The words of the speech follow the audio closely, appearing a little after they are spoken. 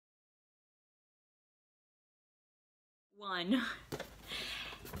One.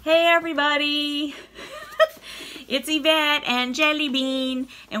 Hey everybody, it's Yvette and Jelly Bean,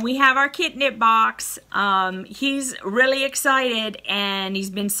 and we have our KitNipBox. He's really excited and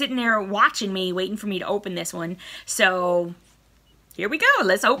he's been sitting there watching me, waiting for me to open this one. So here we go,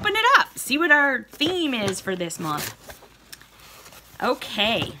 let's open it up, see what our theme is for this month.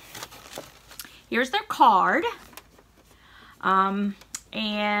 Okay, here's their card, and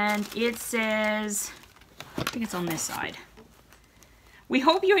it says, I think it's on this side. We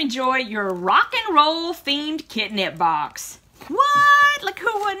hope you enjoy your rock and roll themed KitNipBox. What? Like,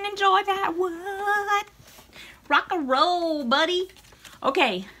 who wouldn't enjoy that? What? Rock and roll, buddy.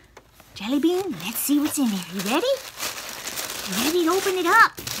 Okay, Jelly Bean, let's see what's in there. You ready? You ready to open it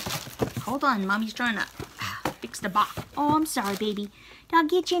up? Hold on, Mommy's trying to fix the box. Oh, I'm sorry, baby. Did I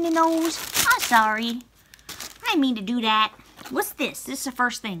get you in the nose? I'm sorry. I didn't mean to do that. What's this? This is the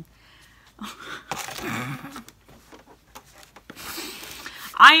first thing.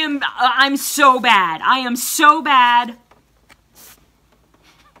 I'm so bad. I am so bad.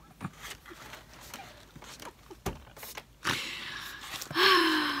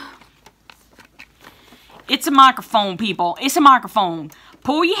 It's a microphone, people. It's a microphone.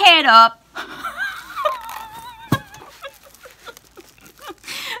 Pull your head up.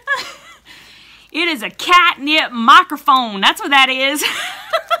 It is a catnip microphone. That's what that is.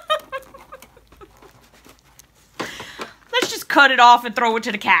 Cut it off and throw it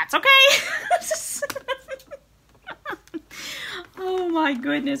to the cats, okay? Oh my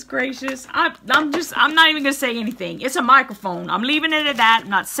goodness gracious. I'm not even gonna say anything. It's a microphone. I'm leaving it at that. I'm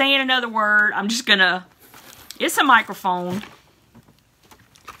not saying another word. I'm just gonna, it's a microphone.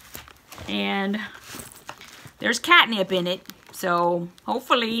 And there's catnip in it. So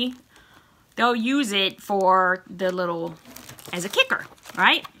hopefully they'll use it for the little, as a kicker,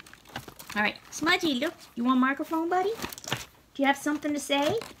 right? All right, Smudgy, look, you want a microphone, buddy? Do you have something to say?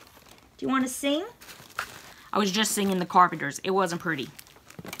 Do you want to sing? I was just singing The Carpenters. It wasn't pretty.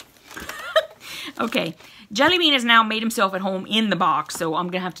 Okay. Jelly Bean has now made himself at home in the box, so I'm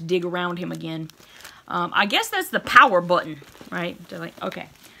going to have to dig around him again. I guess that's the power button, right? Okay.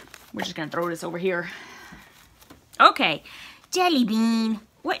 We're just going to throw this over here. Okay. Jelly Bean.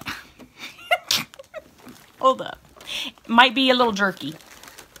 What? Hold up. Might be a little jerky.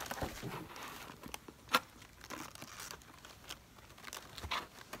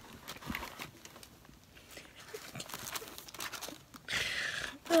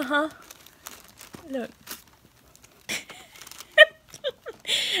 Uh-huh. Look.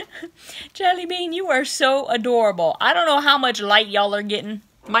 Jelly Bean, you are so adorable. I don't know how much light y'all are getting.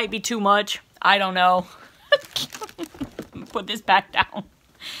 Might be too much. I don't know. Put this back down.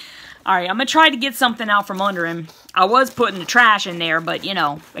 Alright, I'm going to try to get something out from under him. I was putting the trash in there, but, you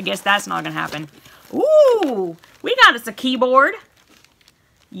know, I guess that's not going to happen. Ooh, we got us a keyboard.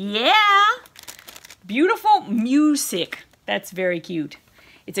 Yeah. Beautiful music. That's very cute.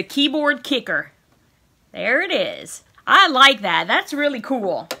 It's a keyboard kicker. There it is. I like that. That's really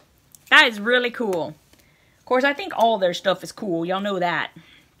cool. That is really cool. Of course, I think all their stuff is cool. Y'all know that.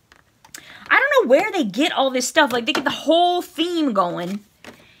 I don't know where they get all this stuff. Like, they get the whole theme going.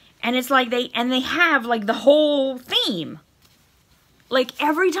 And it's like they have, like, the whole theme. Like,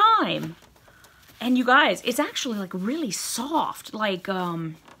 every time. And you guys, it's actually, like, really soft. Like,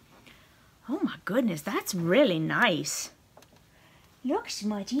 oh my goodness. That's really nice. Look,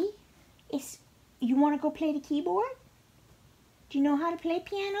 Smudgy, you want to go play the keyboard? Do you know how to play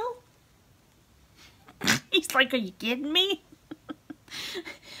piano? He's like, are you kidding me?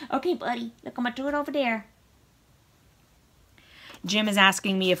 Okay, buddy, look, I'm going to do it over there. Jim is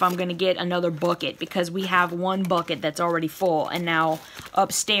asking me if I'm going to get another bucket because we have one bucket that's already full. And now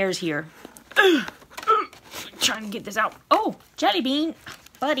upstairs here, trying to get this out. Oh, Jelly Bean,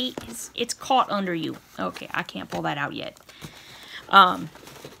 buddy, it's caught under you. Okay, I can't pull that out yet.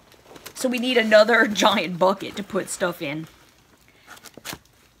 So we need another giant bucket to put stuff in.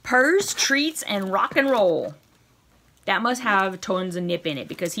 Purrs, treats, and rock and roll. That must have tons of nip in it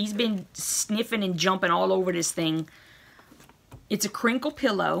because he's been sniffing and jumping all over this thing. It's a crinkle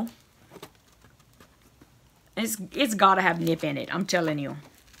pillow. It's got to have nip in it, I'm telling you.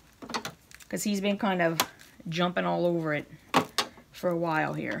 Because he's been kind of jumping all over it for a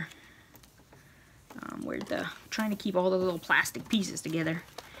while here. Trying to keep all the little plastic pieces together.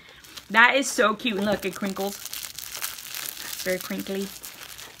 That is so cute. And look, it crinkles. It's very crinkly.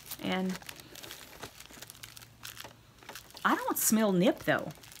 And I don't smell nip though.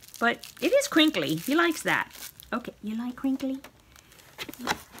 But it is crinkly. He likes that. Okay, you like crinkly?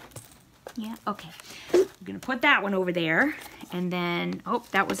 Yeah, okay. I'm going to put that one over there. And then, oh,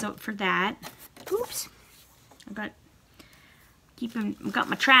 that was up for that. Oops. I got got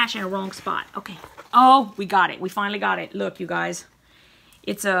my trash in the wrong spot. Okay. Oh, we got it. We finally got it. Look, you guys.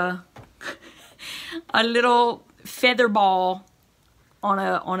 It's a little feather ball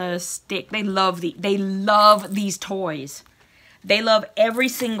on a stick. They love these toys. They love every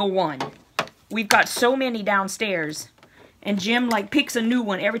single one. We've got so many downstairs. And Jim like picks a new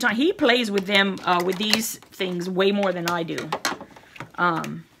one every time. He plays with them with these things way more than I do.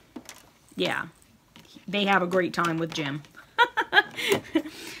 Yeah. They have a great time with Jim.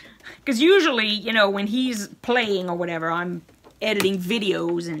 Because usually, you know, when he's playing or whatever, I'm editing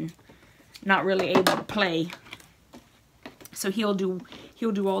videos and not really able to play. So he'll do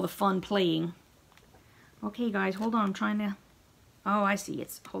all the fun playing. Okay, guys, hold on. I'm trying to... Oh, I see.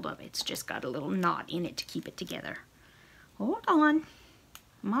 Hold up. It's just got a little knot in it to keep it together. Hold on.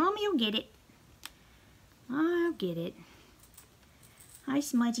 Mommy will get it. I'll get it. Hi,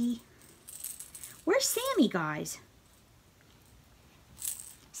 Smudgy. Where's Sammy, guys?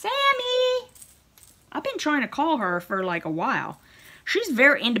 Sammy! I've been trying to call her for like a while. She's a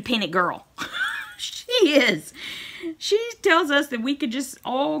very independent girl. She is. She tells us that we could just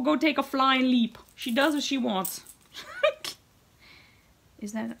all go take a flying leap. She does what she wants.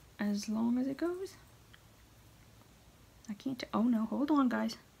 Is that as long as it goes? I can't. Oh no, hold on,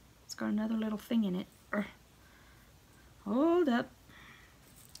 guys. It's got another little thing in it. Hold up.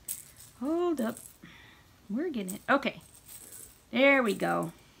 Hold up. We're getting it. Okay. There we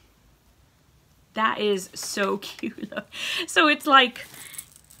go. That is so cute. So it's like,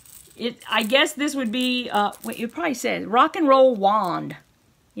 I guess this would be, wait, it probably says rock and roll wand.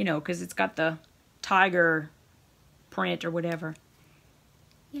 You know, because it's got the tiger print or whatever.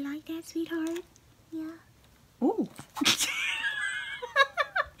 You like that, sweetheart? Yeah. Ooh. It's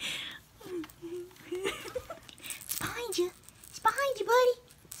behind you. It's behind you, buddy.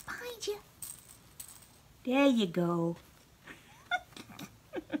 It's behind you. There you go.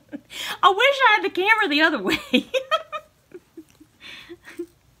 I wish I had the camera the other way.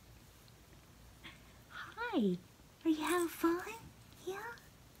 Hi. Are you having fun? Yeah?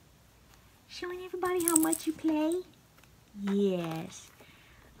 Showing everybody how much you play? Yes.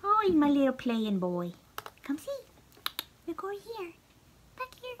 Oh, he's my little playing boy. Come see. Look over here.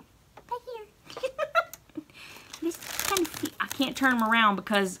 Back here. Back here. This kind of I can't turn him around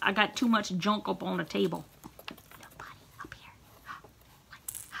because I got too much junk up on the table. Nobody up here.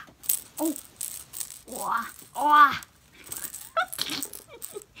 Oh. Oh. Oh.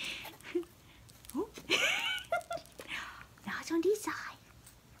 Oh. Now it's on this side.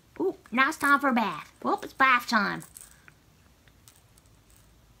 Oh, now it's time for a bath. Well, it's bath time.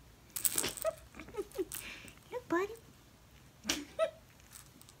 Look, buddy.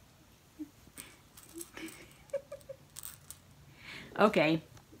 Okay,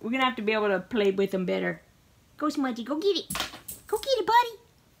 we're gonna have to be able to play with them better. Go, Smudgy, go get it. Go get it, buddy.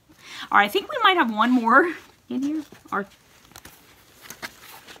 All right, I think we might have one more in here. Or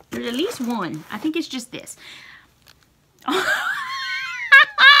there's at least one. I think it's just this. You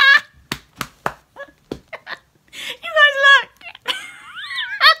guys look.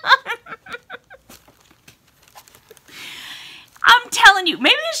 I'm telling you,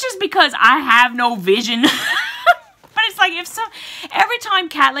 maybe it's just because I have no vision. Like if so, every time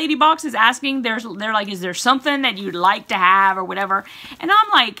Cat Lady Box is asking, they're like, is there something that you'd like to have or whatever? And I'm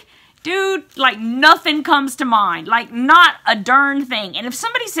like, dude, like nothing comes to mind, like not a darn thing. And if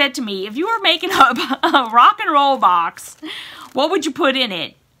somebody said to me, if you were making a rock and roll box, what would you put in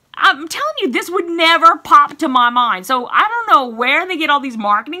it? I'm telling you, this would never pop to my mind. So I don't know where they get all these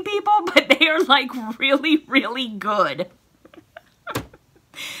marketing people, but they are like really, really good.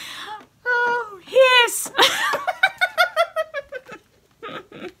 Oh, hiss.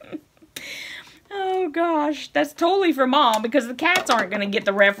 Oh gosh, that's totally for Mom because the cats aren't going to get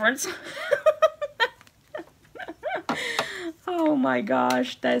the reference. Oh my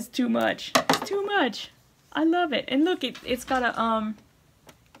gosh, that's too much. It's too much. I love it. And look, it's got a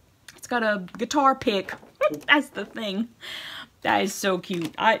guitar pick. That's the thing. That is so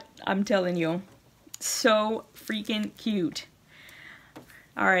cute. I'm telling you, so freaking cute.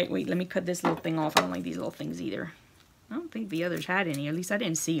 All right, wait, let me cut this little thing off. I don't like these little things either. I don't think the others had any. At least I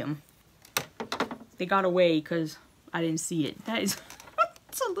didn't see them. They got away because I didn't see it. That is...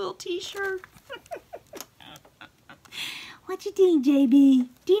 It's a little t-shirt. What you think, JB?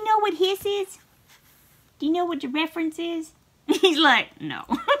 Do you know what hiss is? Do you know what the reference is? He's like, no.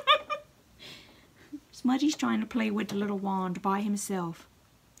 Smudgy's trying to play with the little wand by himself.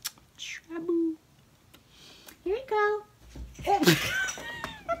 Shaboo. Here you go.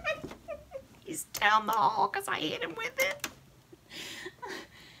 He's down the hall because I hit him with it.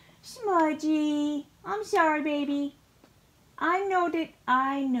 Smudgy, I'm sorry, baby. I know that.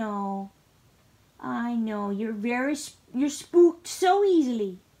 I know. You're spooked so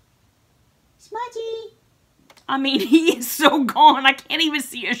easily. Smudgy. I mean, he is so gone. I can't even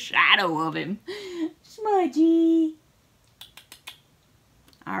see a shadow of him. Smudgy.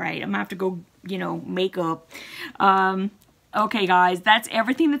 All right, I'm gonna have to go, you know, make up. Okay, guys, that's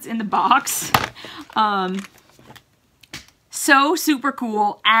everything that's in the box. So super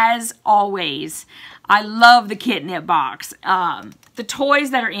cool, as always. I love the KitNipBox. The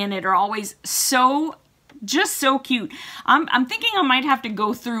toys that are in it are always just so cute. I'm thinking I might have to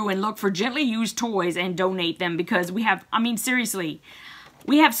go through and look for gently used toys and donate them, because we have, I mean, seriously,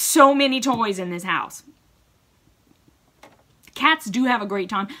 we have so many toys in this house. Cats do have a great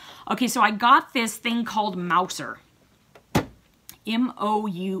time. Okay, so I got this thing called Mouser.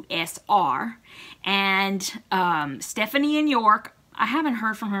 M-O-U-S-R. And Stephanie in York, I haven't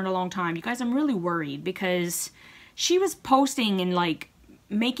heard from her in a long time. You guys, I'm really worried, because she was posting and like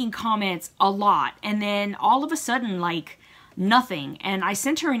making comments a lot, and then all of a sudden, like, nothing. And I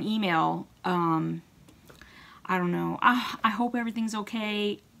sent her an email. I don't know. I hope everything's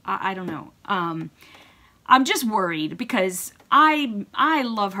okay. I don't know. I'm just worried, because I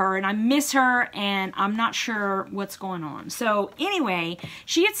love her and I miss her, and I'm not sure what's going on. So anyway,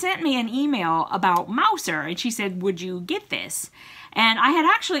 she had sent me an email about Mouser, and she said, would you get this? And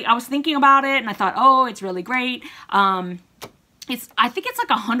I was thinking about it, and I thought, oh, it's really great. I think it's like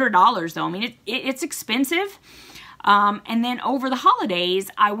 $100 though. I mean, it's expensive. And then over the holidays,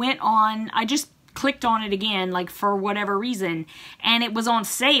 I just clicked on it again, like, for whatever reason, and it was on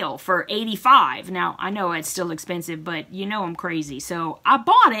sale for $85. Now, I know it's still expensive, but you know I'm crazy. So I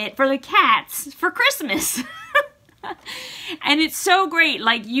bought it for the cats for Christmas. And it's so great.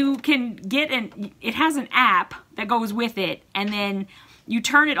 Like, you can get it has an app that goes with it, and then you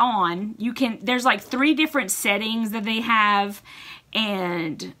turn it on. There's like 3 different settings that they have,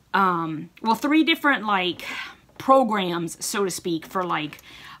 and, well, 3 different, like, programs, so to speak, for, like,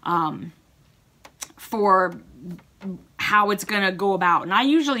 for how it's gonna go about. And I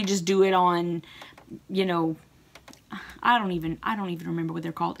usually just do it on, you know, I don't even remember what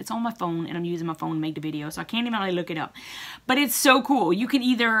they're called. It's on my phone, and I'm using my phone to make the video, so I can't even really look it up. But it's so cool. You can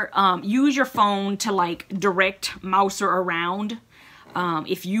either use your phone to, like, direct Mouser around.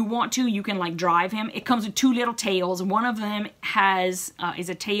 If you want to, you can, like, drive him. It comes with 2 little tails. One of them is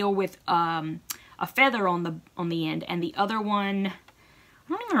a tail with a feather on the end, and the other one,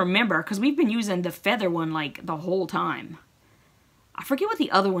 I don't even remember, because we've been using the feather one, like, the whole time. I forget what the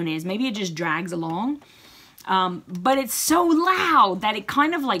other one is. Maybe it just drags along. But it's so loud that it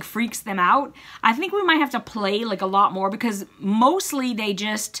kind of, like, freaks them out. I think we might have to play, like, a lot more, because mostly they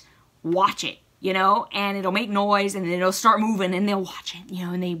just watch it, you know, and it'll make noise, and then it'll start moving, and they'll watch it, you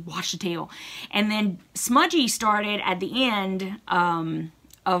know, and they watch the tail. And then Smudgy started at the end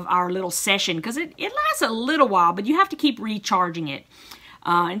of our little session, because it lasts a little while, but you have to keep recharging it.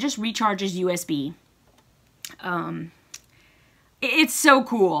 And just recharges USB. It's so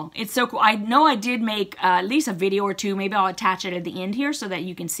cool. It's so cool. I know I did make at least a video or 2. Maybe I'll attach it at the end here so that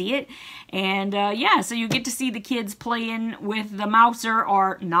you can see it. And yeah, so you get to see the kids playing with the Mouser,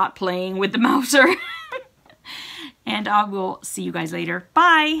 or not playing with the Mouser. And I will see you guys later.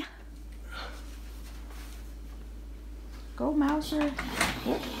 Bye. Go, Mouser.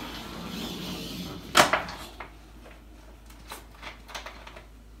 Oh.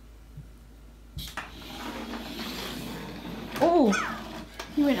 Oh,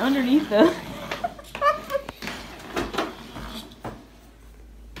 he went underneath the...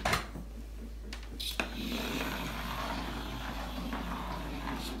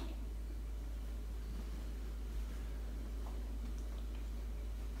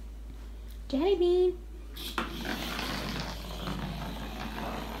 Jelly bean.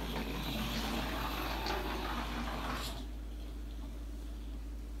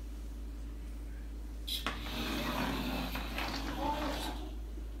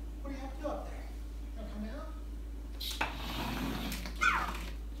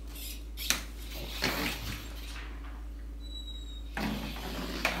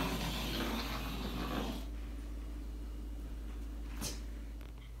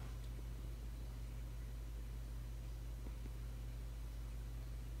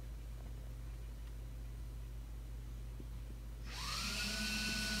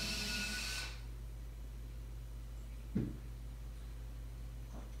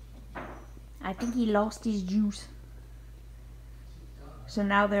 I think he lost his juice. So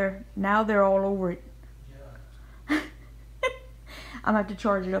now they're all over it. Yeah. I'm gonna have to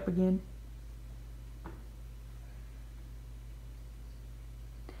charge it up again.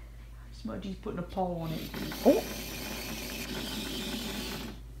 Smudgy's putting a paw on it. Oh!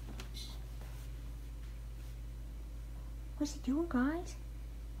 What's he doing, guys?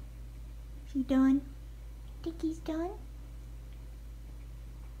 Is he done? Think he's done?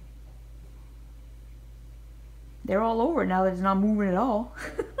 They're all over now that it's not moving at all.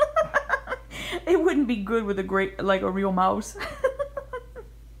 It wouldn't be good with a real mouse.